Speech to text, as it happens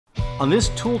On this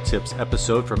Tooltips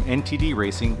episode from NTD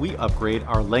Racing, we upgrade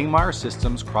our Langmuir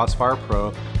Systems CrossFire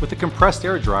Pro with a compressed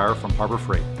air dryer from Harbor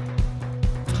Freight.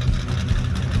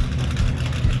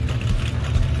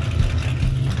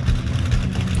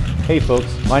 Hey folks,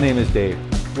 my name is Dave.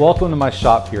 Welcome to my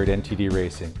shop here at NTD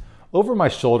Racing. Over my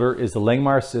shoulder is the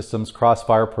Langmuir Systems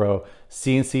CrossFire Pro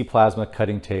CNC plasma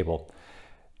cutting table.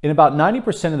 In about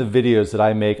 90% of the videos that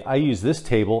I make, I use this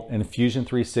table and Fusion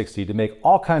 360 to make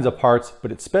all kinds of parts,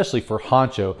 but especially for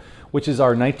Honcho, which is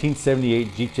our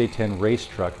 1978 Jeep J10 race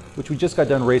truck, which we just got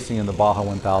done racing in the Baja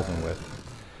 1000 with.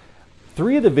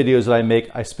 3 of the videos that I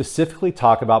make, I specifically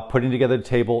talk about putting together the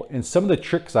table and some of the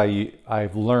tricks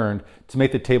I've learned to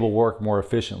make the table work more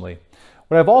efficiently.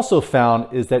 What I've also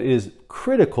found is that it is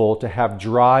critical to have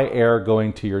dry air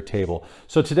going to your table.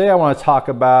 So today I want to talk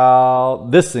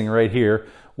about this thing right here,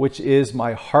 which is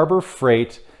my Harbor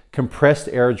Freight compressed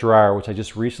air dryer, which I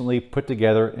just recently put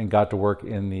together and got to work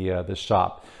in the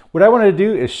shop. What I wanted to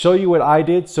do is show you what I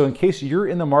did, so in case you're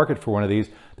in the market for one of these,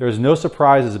 there's no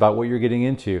surprises about what you're getting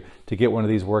into to get one of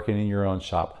these working in your own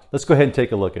shop. Let's go ahead and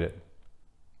take a look at it.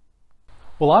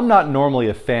 Well, I'm not normally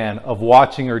a fan of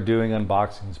watching or doing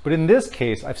unboxings, but in this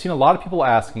case, I've seen a lot of people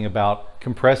asking about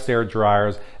compressed air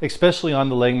dryers, especially on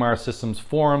the Langmuir Systems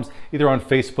forums, either on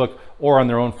Facebook or on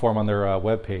their own forum on their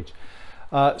webpage.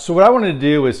 So what I wanted to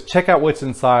do is check out what's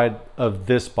inside of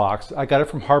this box. I got it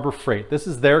from Harbor Freight. This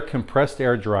is their compressed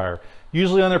air dryer.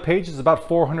 Usually on their page it's about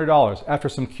 $400. After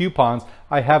some coupons,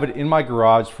 I have it in my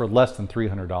garage for less than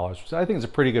 $300, which I think is a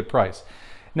pretty good price.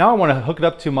 Now I want to hook it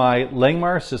up to my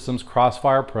Langmuir Systems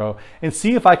CrossFire Pro and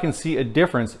see if I can see a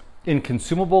difference in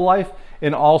consumable life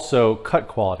and also cut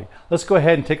quality. Let's go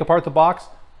ahead and take apart the box,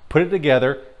 put it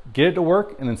together, get it to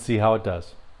work, and then see how it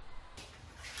does.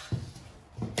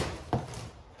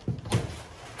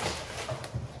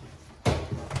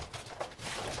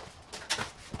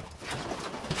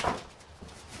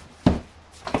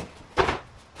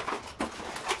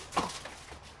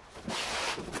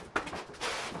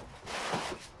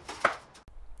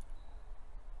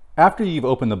 After you've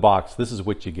opened the box, this is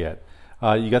what you get.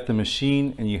 You got the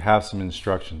machine and you have some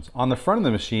instructions. On the front of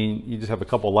the machine, you just have a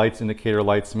couple lights, indicator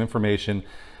lights, some information,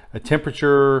 a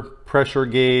temperature, pressure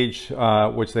gauge,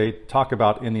 which they talk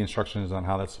about in the instructions on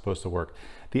how that's supposed to work.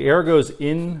 The air goes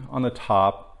in on the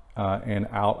top and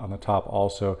out on the top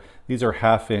also. These are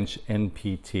 1/2"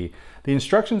 NPT. The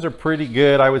instructions are pretty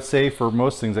good, I would say, for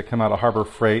most things that come out of Harbor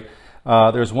Freight.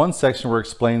 There's one section where it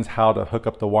explains how to hook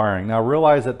up the wiring. Now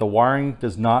realize that the wiring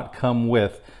does not come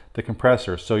with the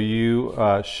compressor, so you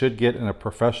should get a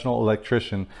professional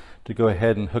electrician to go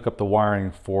ahead and hook up the wiring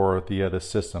for the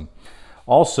system.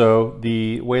 Also,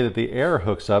 the way that the air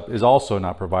hooks up is also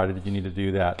not provided. You need to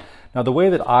do that. Now the way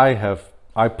that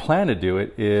I plan to do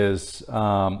it is just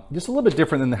a little bit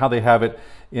different than how they have it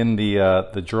in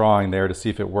the drawing there to see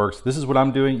if it works. This is what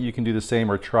I'm doing. You can do the same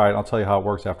or try it. I'll tell you how it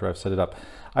works after I've set it up.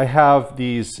 I have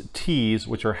these T's,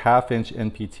 which are 1/2"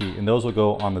 NPT, and those will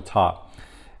go on the top.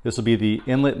 This will be the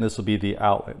inlet and this will be the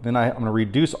outlet. Then I'm going to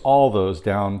reduce all those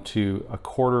down to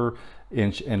 1/4"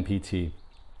 NPT.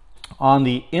 On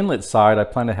the inlet side, I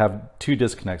plan to have 2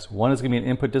 disconnects. One is going to be an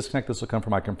input disconnect. This will come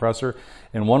from my compressor,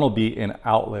 and one will be an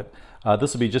outlet.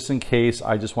 This will be just in case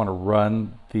I just want to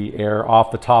run the air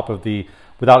off the top of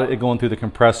without it going through the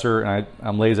compressor, and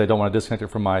I'm lazy, I don't want to disconnect it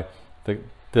from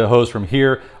the hose from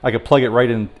here. I could plug it right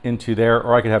into there,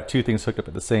 or I could have 2 things hooked up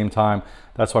at the same time.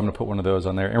 That's why I'm going to put one of those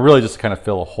on there, and really just to kind of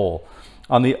fill a hole.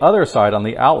 On the other side, on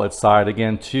the outlet side,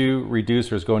 again, 2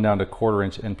 reducers going down to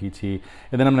 1/4" NPT,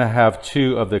 and then I'm going to have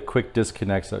 2 of the quick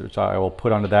disconnects which I will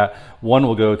put onto that. One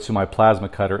will go to my plasma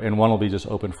cutter, and one will be just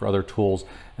open for other tools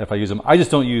if I use them. I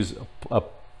just don't use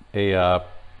a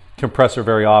compressor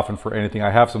very often for anything. I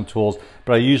have some tools,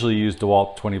 but I usually use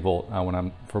DeWalt 20 volt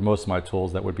for most of my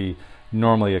tools. That would be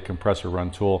normally a compressor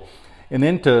run tool. And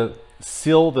then to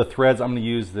seal the threads, I'm going to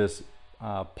use this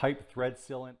pipe thread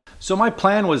sealant. So my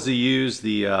plan was to use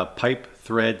the pipe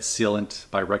thread sealant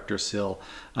by RectorSeal.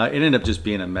 It ended up just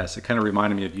being a mess. It kind of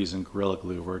reminded me of using Gorilla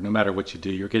Glue, where no matter what you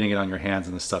do, you're getting it on your hands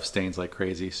and the stuff stains like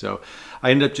crazy. So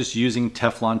I ended up just using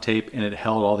Teflon tape, and it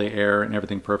held all the air and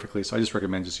everything perfectly. So I just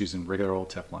recommend just using regular old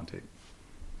Teflon tape.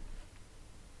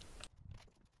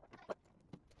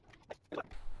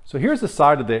 So here's the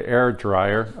side of the air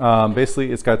dryer.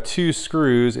 Basically, it's got 2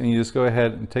 screws, and you just go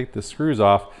ahead and take the screws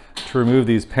off to remove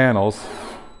these panels.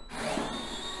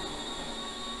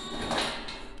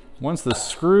 Once the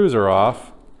screws are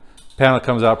off, the panel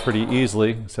comes out pretty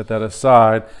easily. Set that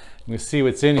aside. You can see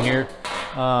what's in here.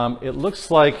 It looks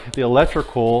like the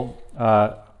electrical,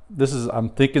 I'm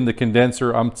thinking the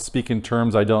condenser, I'm speaking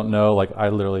terms I don't know, like I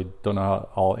literally don't know how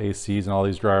all ACs and all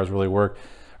these dryers really work,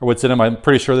 or what's in them. I'm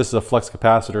pretty sure this is a flux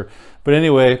capacitor. But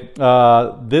anyway,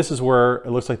 this is where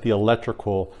it looks like the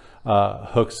electrical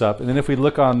hooks up. And then if we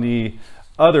look on the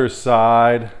other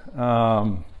side,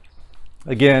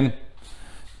 again,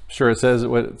 sure, it says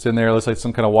what's in there. It looks like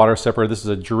some kind of water separator. This is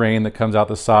a drain that comes out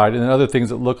the side, and then other things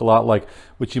that look a lot like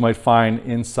what you might find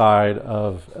inside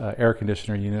of air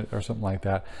conditioner unit or something like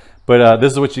that. But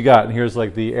this is what you got, and here's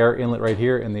like the air inlet right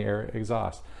here and the air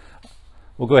exhaust.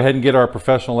 We'll go ahead and get our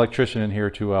professional electrician in here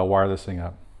to wire this thing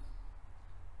up.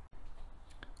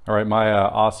 All right, my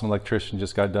awesome electrician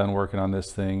just got done working on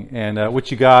this thing, and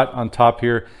what you got on top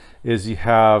here is you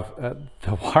have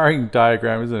the wiring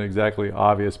diagram isn't exactly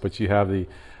obvious, but you have the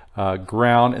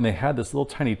ground, and they had this little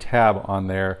tiny tab on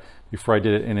there before I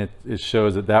did it, and it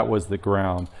shows that that was the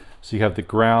ground. So you have the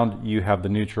ground, you have the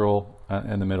neutral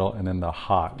in the middle, and then the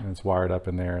hot, and it's wired up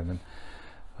in there. And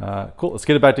then cool, let's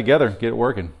get it back together, get it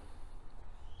working.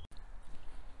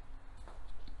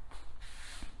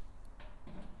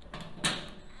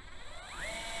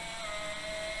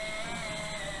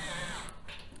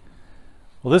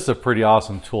 Well, this is a pretty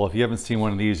awesome tool. If you haven't seen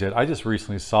one of these yet, I just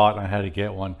recently saw it and I had to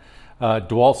get one.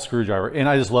 DeWalt screwdriver, and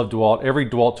I just love DeWalt. Every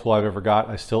DeWalt tool I've ever got,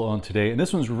 I still own today. And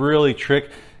this one's really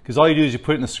trick, because all you do is you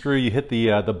put it in the screw, you hit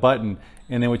the button,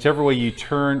 and then whichever way you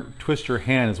twist your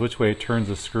hand is which way it turns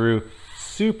the screw.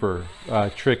 Super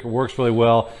trick, it works really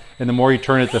well. And the more you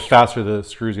turn it, the faster the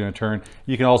screw is going to turn.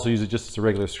 You can also use it just as a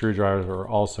regular screwdriver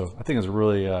also. I think it's a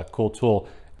really cool tool.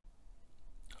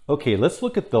 Okay, let's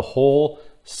look at the whole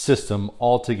system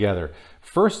all together.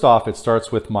 First off, it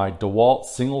starts with my DeWalt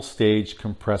single stage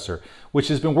compressor, which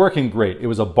has been working great. It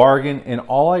was a bargain, and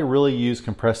all I really use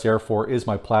compressed air for is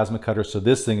my plasma cutter, so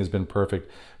this thing has been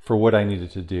perfect for what I needed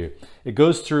to do. It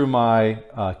goes through my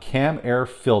cam air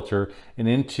filter and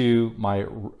into my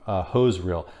hose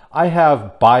reel. I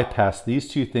have bypassed these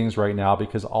two things right now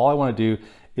because all I want to do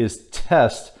is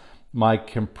test my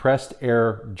compressed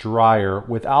air dryer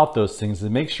without those things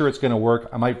and make sure it's going to work.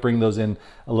 I might bring those in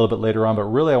a little bit later on, but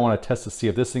really I want to test to see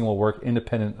if this thing will work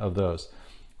independent of those.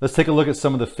 Let's take a look at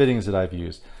some of the fittings that I've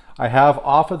used. I have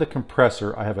off of the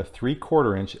compressor, I have a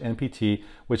 3/4 inch NPT,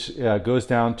 which goes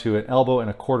down to an elbow and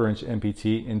a 1/4 inch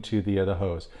NPT into the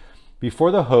hose.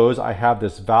 Before the hose, I have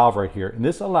this valve right here, and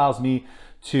this allows me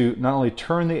to not only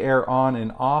turn the air on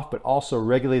and off, but also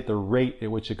regulate the rate at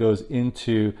which it goes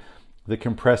into the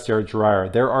compressed air dryer.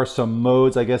 There are some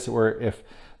modes, I guess, where if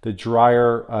the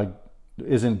dryer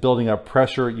isn't building up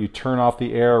pressure, you turn off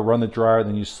the air, run the dryer,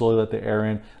 then you slowly let the air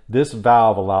in. This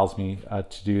valve allows me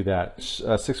to do that.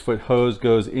 A 6-foot hose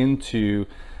goes into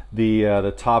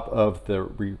the top of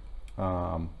the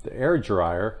air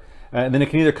dryer, and then it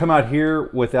can either come out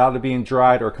here without it being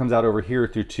dried, or it comes out over here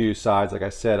through two sides, like I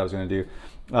said I was going to do,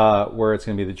 where it's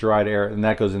going to be the dried air, and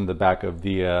that goes into the back of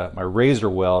the my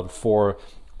razor weld for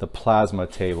the plasma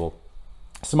table.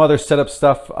 Some other setup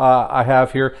stuff I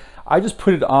have here. I just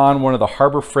put it on one of the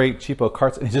Harbor Freight cheapo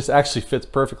carts, and it just actually fits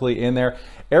perfectly in there.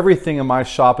 Everything in my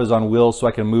shop is on wheels, so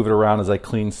I can move it around as I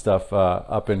clean stuff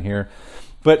up in here.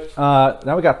 But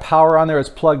now we got power on there. It's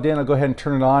plugged in. I'll go ahead and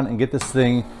turn it on and get this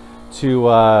thing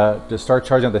to start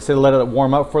charging up. They say let it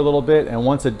warm up for a little bit, and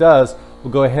once it does,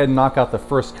 we'll go ahead and knock out the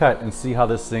first cut and see how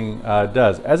this thing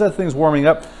does. As that thing's warming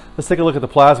up, let's take a look at the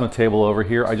plasma table over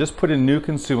here. I just put in new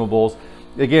consumables.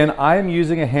 Again, I am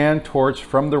using a hand torch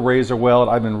from the razor weld.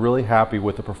 I've been really happy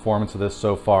with the performance of this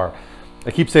so far.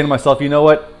 I keep saying to myself, you know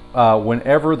what?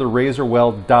 Whenever the razor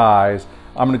weld dies,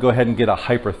 I'm gonna go ahead and get a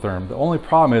Hypertherm. The only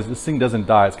problem is this thing doesn't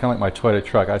die. It's kind of like my Toyota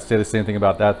truck. I say the same thing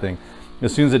about that thing.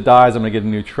 As soon as it dies, I'm gonna get a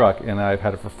new truck, and I've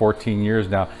had it for 14 years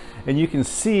now. And you can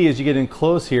see as you get in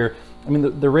close here, I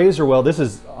mean, the razor weld, this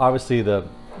is obviously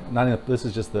this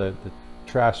is just the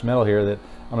trash metal here that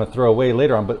I'm gonna throw away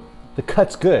later on, but the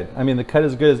cut's good. I mean, the cut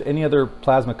is good as any other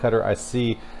plasma cutter I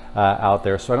see out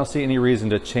there, so I don't see any reason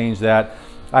to change that.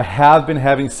 I have been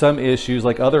having some issues,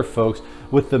 like other folks,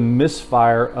 with the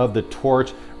misfire of the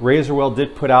torch. Razor Weld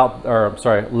did put out, or I'm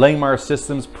sorry, Langmuir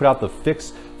Systems put out the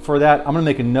fix for that. I'm gonna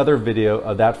make another video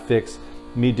of that fix,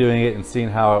 me doing it and seeing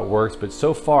how it works. But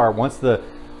so far, once the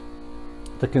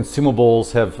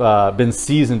consumables have been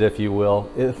seasoned, if you will,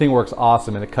 the thing works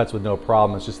awesome and it cuts with no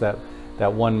problem. It's just that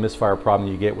one misfire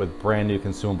problem you get with brand new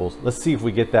consumables. Let's see if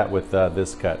we get that with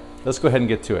this cut. Let's go ahead and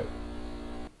get to it.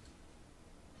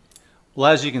 Well,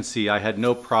 as you can see, I had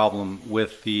no problem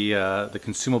with the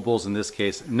consumables in this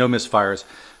case, no misfires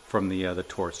from the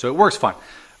torch, so it works fine.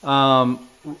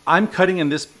 I'm cutting in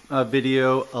this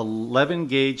video 11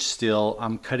 gauge steel.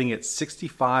 I'm cutting at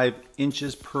 65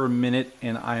 inches per minute,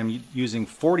 and I am using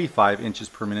 45 inches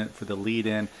per minute for the lead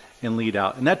in and lead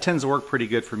out, and that tends to work pretty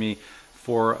good for me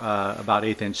for about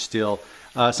 1/8 inch steel.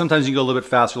 Sometimes you can go a little bit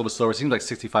faster, a little bit slower. It seems like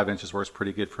 65 inches works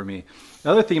pretty good for me.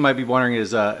 The other thing you might be wondering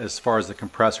is as far as the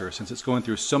compressor, since it's going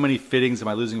through so many fittings, am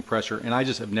I losing pressure? And I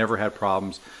just have never had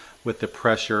problems with the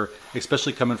pressure,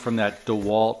 especially coming from that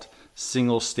DeWalt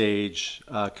single stage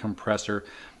compressor.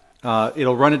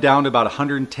 It'll run it down to about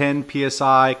 110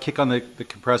 PSI, kick on the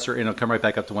compressor, and it'll come right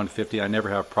back up to 150. I never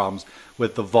have problems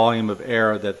with the volume of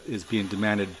air that is being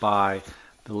demanded by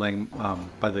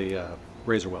the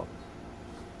razor weld.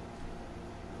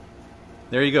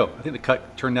 There you go. I think the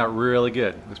cut turned out really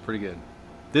good. Looks pretty good.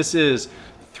 This is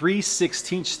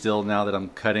 3/16 still now that I'm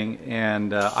cutting,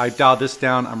 and I dialed this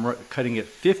down. I'm cutting at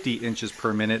 50 inches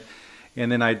per minute, and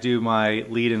then I do my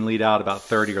lead in, lead out about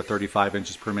 30 or 35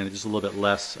 inches per minute, just a little bit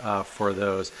less for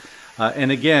those. And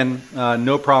again,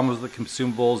 no problems with the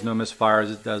consumables, no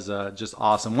misfires. It does just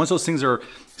awesome. Once those things are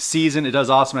seasoned, it does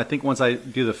awesome. I think once I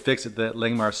do the fix that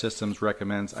Langmuir Systems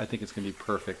recommends, I think it's going to be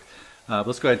perfect.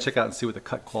 Let's go ahead and check out and see what the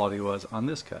cut quality was on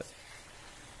this cut.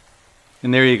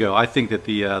 And there you go. I think that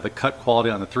the cut quality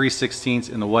on the 3/16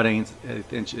 and the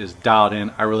 1/8 inch is dialed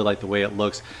in. I really like the way it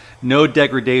looks. No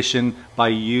degradation by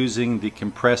using the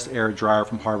compressed air dryer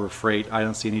from Harbor Freight. I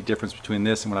don't see any difference between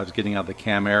this and what I was getting out of the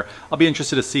Cam Air. I'll be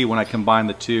interested to see when I combine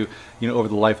the two, over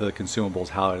the life of the consumables,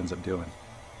 how it ends up doing.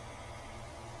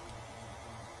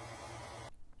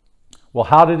 Well,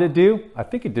 how did it do? I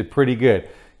think it did pretty good.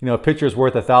 A picture's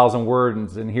worth 1,000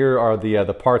 words, and here are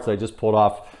the parts that I just pulled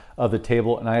off of the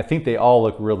table, and I think they all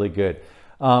look really good.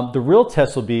 The real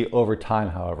test will be over time,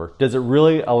 however. Does it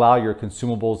really allow your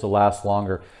consumables to last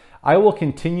longer? I will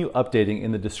continue updating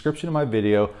in the description of my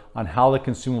video on how the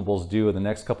consumables do in the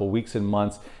next couple weeks and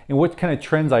months, and what kind of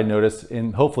trends I notice,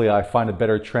 and hopefully I find a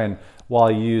better trend while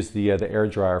I use the air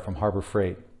dryer from Harbor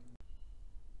Freight.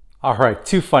 All right,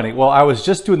 too funny. Well, I was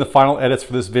just doing the final edits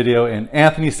for this video, and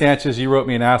Anthony Sanchez, you wrote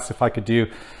me and asked if I could do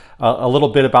a little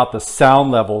bit about the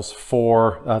sound levels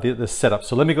for this setup.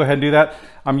 So let me go ahead and do that.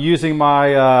 I'm using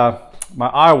my my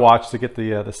iWatch to get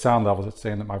the sound levels. It's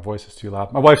saying that my voice is too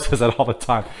loud. My wife says that all the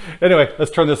time. Anyway,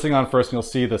 let's turn this thing on first and you'll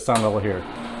see the sound level here.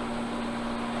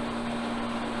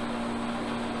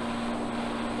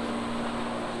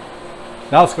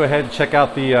 Now let's go ahead and check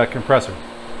out the compressor.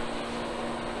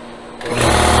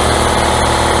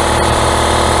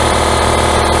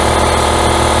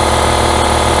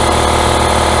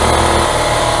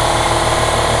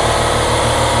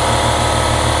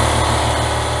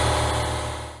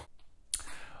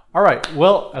 All right,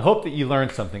 well, I hope that you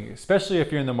learned something, especially if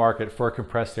you're in the market for a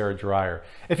compressed air dryer.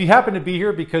 If you happen to be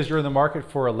here because you're in the market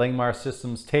for a Langmuir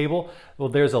Systems table, well,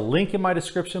 there's a link in my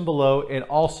description below and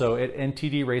also at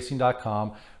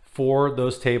ntdracing.com for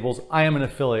those tables. I am an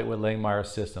affiliate with Langmuir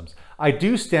Systems. I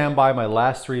do stand by my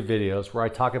last 3 videos where I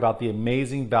talk about the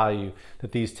amazing value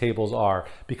that these tables are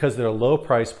because they're a low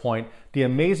price point, the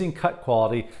amazing cut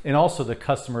quality, and also the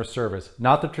customer service.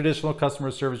 Not the traditional customer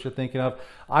service you're thinking of.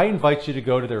 I invite you to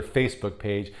go to their Facebook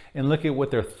page and look at what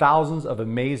their thousands of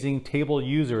amazing table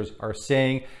users are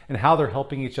saying and how they're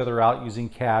helping each other out using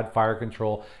CAD, fire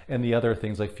control, and the other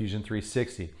things like Fusion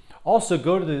 360. Also,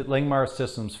 go to the Langmuir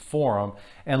Systems forum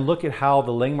and look at how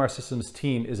the Langmuir Systems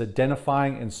team is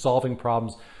identifying and solving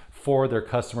problems for their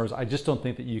customers. I just don't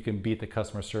think that you can beat the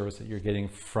customer service that you're getting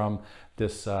from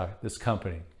this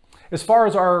company. As far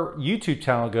as our YouTube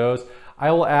channel goes,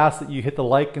 I will ask that you hit the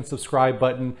like and subscribe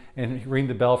button and ring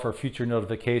the bell for future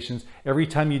notifications. Every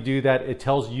time you do that, it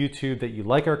tells YouTube that you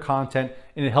like our content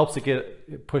and it helps it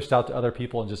get pushed out to other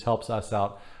people and just helps us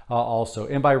out also.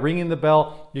 And by ringing the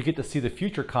bell, you get to see the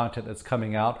future content that's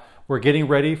coming out. We're getting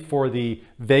ready for the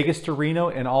Vegas to Reno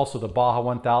and also the Baja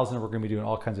 1000. We're going to be doing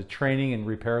all kinds of training and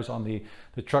repairs on the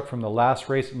truck from the last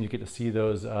race, and you get to see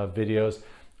those videos.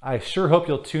 I sure hope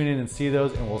you'll tune in and see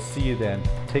those, and we'll see you then.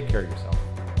 Take care of yourself.